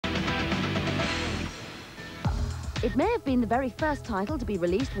It may have been the very first title to be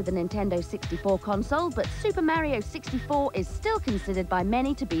released with the Nintendo 64 console, but Super Mario 64 is still considered by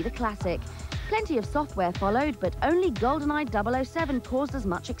many to be the classic. Plenty of software followed, but only GoldenEye 007 caused as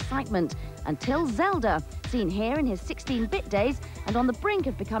much excitement, until Zelda, seen here in his 16-bit days and on the brink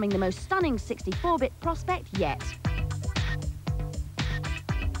of becoming the most stunning 64-bit prospect yet.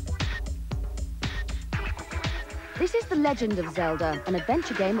 This is The Legend of Zelda, an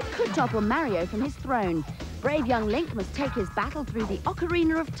adventure game that could topple Mario from his throne. Brave young Link must take his battle through the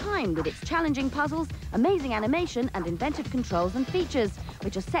Ocarina of Time with its challenging puzzles, amazing animation and inventive controls and features,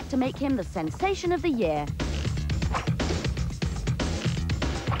 which are set to make him the sensation of the year.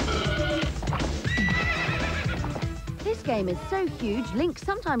 This game is so huge, Link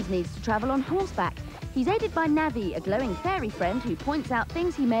sometimes needs to travel on horseback. He's aided by Navi, a glowing fairy friend who points out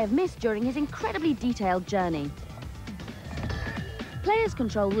things he may have missed during his incredibly detailed journey. Players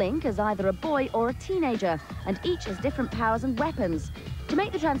control Link as either a boy or a teenager, and each has different powers and weapons. To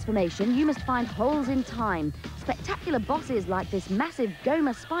make the transformation, you must find holes in time. Spectacular bosses like this massive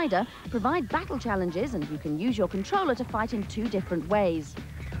Goma spider provide battle challenges, and you can use your controller to fight in 2 different ways.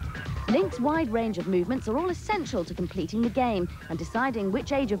 Link's wide range of movements are all essential to completing the game, and deciding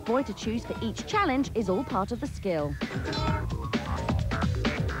which age of boy to choose for each challenge is all part of the skill.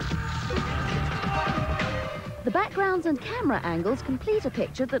 The backgrounds and camera angles complete a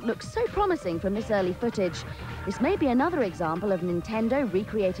picture that looks so promising from this early footage. This may be another example of Nintendo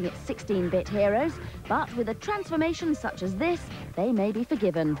recreating its 16-bit heroes, but with a transformation such as this, they may be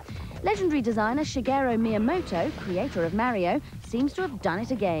forgiven. Legendary designer Shigeru Miyamoto, creator of Mario, seems to have done it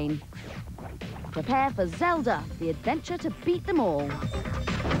again. Prepare for Zelda, the adventure to beat them all.